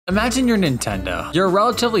Imagine you're Nintendo. You're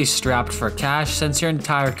relatively strapped for cash since your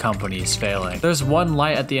entire company is failing. There's one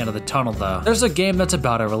light at the end of the tunnel though. There's a game that's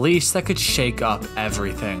about to release that could shake up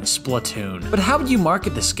everything, Splatoon. But how would you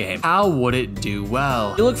market this game? How would it do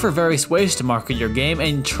well? You look for various ways to market your game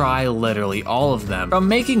and try literally all of them. From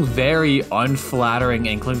making very unflattering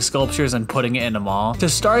inkling sculptures and putting it in a mall, to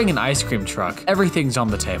starting an ice cream truck, everything's on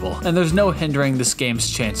the table. And there's no hindering this game's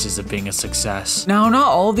chances of being a success. Now, not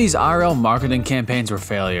all of these IRL marketing campaigns were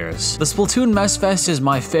failures. The Splatoon Mess Fest is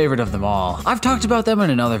my favorite of them all. I've talked about them in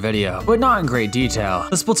another video, but not in great detail.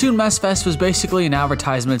 The Splatoon Mess Fest was basically an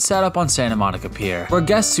advertisement set up on Santa Monica Pier, where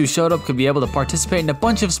guests who showed up could be able to participate in a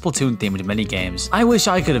bunch of Splatoon-themed minigames. I wish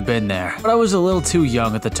I could have been there, but I was a little too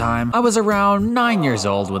young at the time. I was around 9 years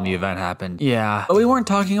old when the event happened. Yeah, but we weren't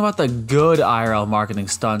talking about the good IRL marketing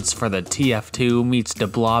stunts for the TF2 meets the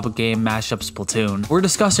Blob game mashup Splatoon. We're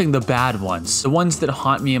discussing the bad ones, the ones that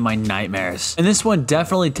haunt me in my nightmares. And this one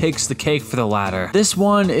definitely takes the cake for the latter. This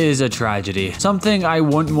one is a tragedy, something I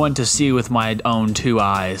wouldn't want to see with my own two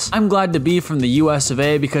eyes. I'm glad to be from the US of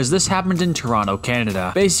A because this happened in Toronto,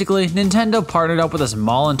 Canada. Basically, Nintendo partnered up with this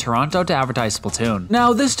mall in Toronto to advertise Splatoon.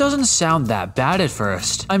 Now, this doesn't sound that bad at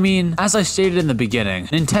first. I mean, as I stated in the beginning,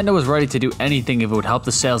 Nintendo was ready to do anything if it would help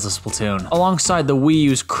the sales of Splatoon, alongside the Wii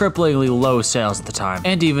U's cripplingly low sales at the time,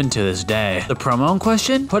 and even to this day. The promo in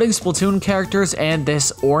question? Putting Splatoon characters and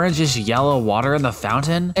this orangish yellow water in the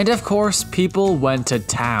fountain? And of course, people went to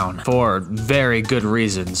town for very good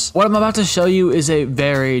reasons. What I'm about to show you is a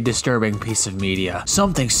very disturbing piece of media.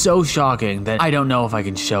 Something so shocking that I don't know if I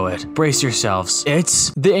can show it. Brace yourselves.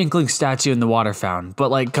 It's the Inkling statue in the water fountain,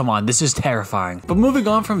 but like, come on, this is terrifying. But moving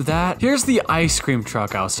on from that, here's the ice cream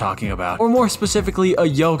truck I was talking about, or more specifically, a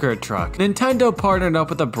yogurt truck. Nintendo partnered up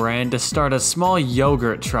with a brand to start a small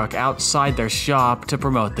yogurt truck outside their shop to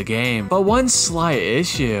promote the game. But one slight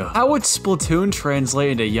issue. How would Splatoon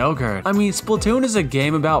translate into yogurt? I mean, Splatoon is a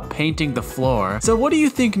game about painting the floor. So what do you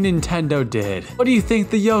think Nintendo did? What do you think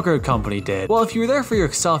the yogurt company did? Well, if you were there for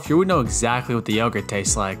yourself, you would know exactly what the yogurt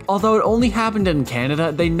tastes like. Although it only happened in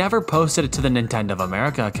Canada, they never posted it to the Nintendo of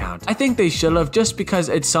America account. I think they should have, just because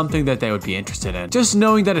it's something that they would be interested in. Just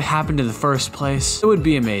knowing that it happened in the first place, it would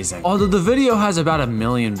be amazing. Although the video has about 1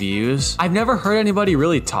 million views, I've never heard anybody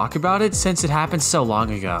really talk about it since it happened so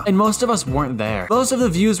long ago. And most of us weren't there. Most of the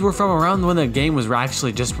views were from around when the game was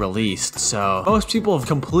actually just released, so most people have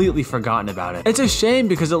completely forgotten about it. It's a shame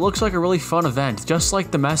because it looks like a really fun event, just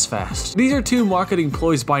like the Mess Fest. These are two marketing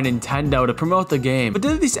ploys by Nintendo to promote the game, but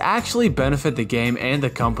did these actually benefit the game and the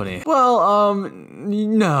company? Well,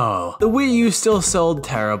 no. The Wii U still sold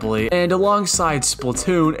terribly, and alongside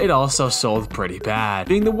Splatoon, it also sold pretty bad,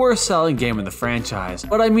 being the worst selling game in the franchise.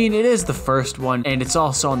 But I mean, it is the first one, and it's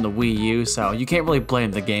also on the Wii U, so you can't really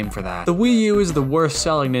blame the game for that. The Wii U is the worst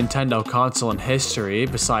selling Nintendo console in history,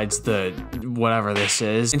 besides the whatever this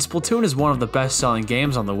is, and Splatoon is one of the best selling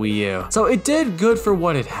games on the Wii U. So it did good for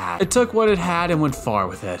what it had. It took what it had and went far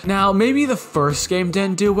with it. Now, maybe the first game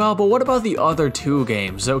didn't do well, but what about the other two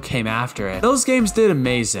games that came after it? Those games did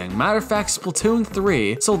amazing. Matter of fact, Splatoon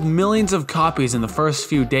 3 sold millions of copies in the first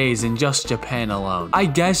few days in just Japan alone. I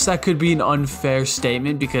guess that could be an unfair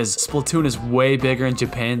statement because Splatoon is way bigger in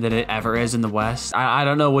Japan than it ever is in the West. I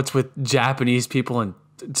don't know what's with Japanese people and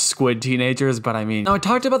squid teenagers, but I mean, now I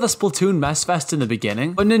talked about the Splatoon Mess Fest in the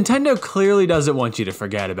beginning, but Nintendo clearly doesn't want you to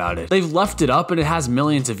forget about it. They've left it up and it has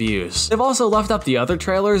millions of views. They've also left up the other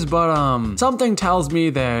trailers, but something tells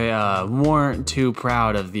me they weren't too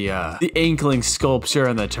proud of the Inkling sculpture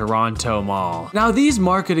in the Toronto Mall. Now these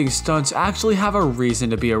marketing stunts actually have a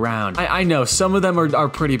reason to be around. I know some of them are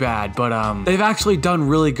pretty bad, but they've actually done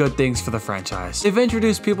really good things for the franchise. They've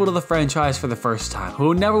introduced people to the franchise for the first time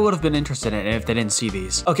who never would have been interested in it if they didn't see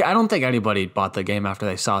these. Okay, I don't think anybody bought the game after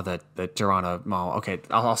they saw the Toronto Mall. Okay,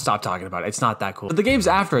 I'll stop talking about it. It's not that cool. But the games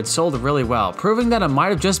after it sold really well, proving that it might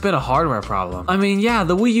have just been a hardware problem. I mean, yeah,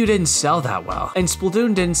 the Wii U didn't sell that well, and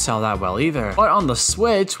Splatoon didn't sell that well either. But on the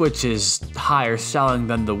Switch, which is higher selling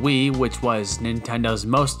than the Wii, which was Nintendo's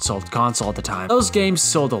most sold console at the time, those games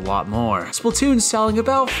sold a lot more. Splatoon's selling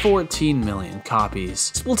about 14 million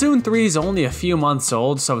copies. Splatoon 3 is only a few months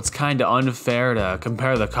old, so it's kinda unfair to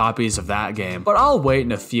compare the copies of that game. But I'll wait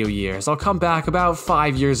in a few years. I'll come back about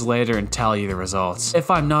 5 years later and tell you the results, if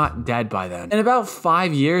I'm not dead by then. In about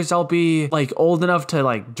 5 years, I'll be like old enough to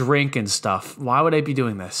like drink and stuff. Why would I be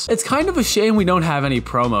doing this? It's kind of a shame we don't have any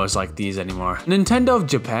promos like these anymore. Nintendo of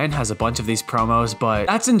Japan has a bunch of these promos, but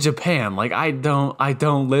that's in Japan. Like I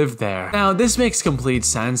don't live there. Now this makes complete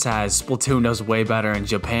sense as Splatoon does way better in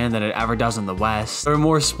Japan than it ever does in the West. There are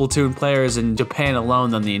more Splatoon players in Japan alone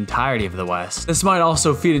than the entirety of the West. This might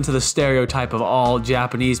also feed into the stereotype of all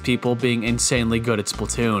Japanese people being insanely good at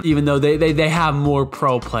Splatoon, even though they have more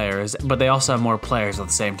pro players, but they also have more players at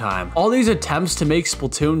the same time. All these attempts to make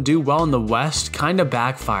Splatoon do well in the West kinda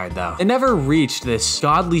backfired though. It never reached this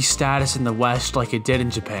godly status in the West like it did in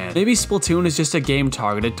Japan. Maybe Splatoon is just a game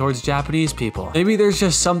targeted towards Japanese people. Maybe there's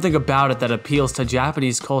just something about it that appeals to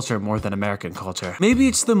Japanese culture more than American culture. Maybe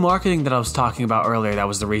it's the marketing that I was talking about earlier that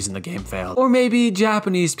was the reason the game failed. Or maybe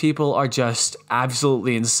Japanese people are just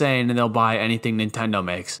absolutely insane and they'll buy anything Nintendo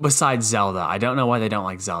makes. Besides Zelda, I don't know why they don't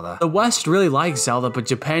like Zelda. The West really likes Zelda, but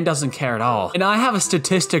Japan doesn't care at all. And I have a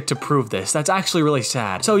statistic to prove this. That's actually really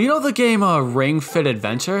sad. So you know the game Ring Fit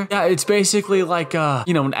Adventure? Yeah, it's basically like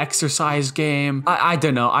you know, an exercise game. I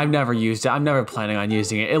don't know. I've never used it. I'm never planning on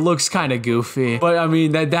using it. It looks kind of goofy, but I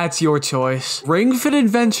mean, that's your choice. Ring Fit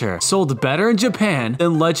Adventure sold better in Japan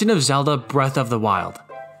than Legend of Zelda Breath of the Wild.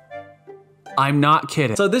 I'm not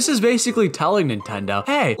kidding. So this is basically telling Nintendo,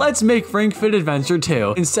 hey, let's make Ring Fit Adventure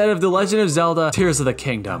 2 instead of The Legend of Zelda Tears of the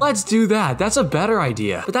Kingdom. Let's do that. That's a better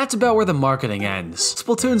idea. But that's about where the marketing ends.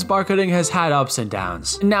 Splatoon's marketing has had ups and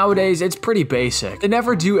downs. And nowadays, it's pretty basic. They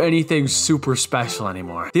never do anything super special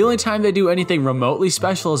anymore. The only time they do anything remotely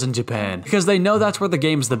special is in Japan, because they know that's where the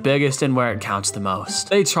game's the biggest and where it counts the most.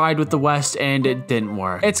 They tried with the West and it didn't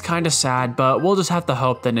work. It's kind of sad, but we'll just have to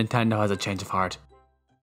hope that Nintendo has a change of heart.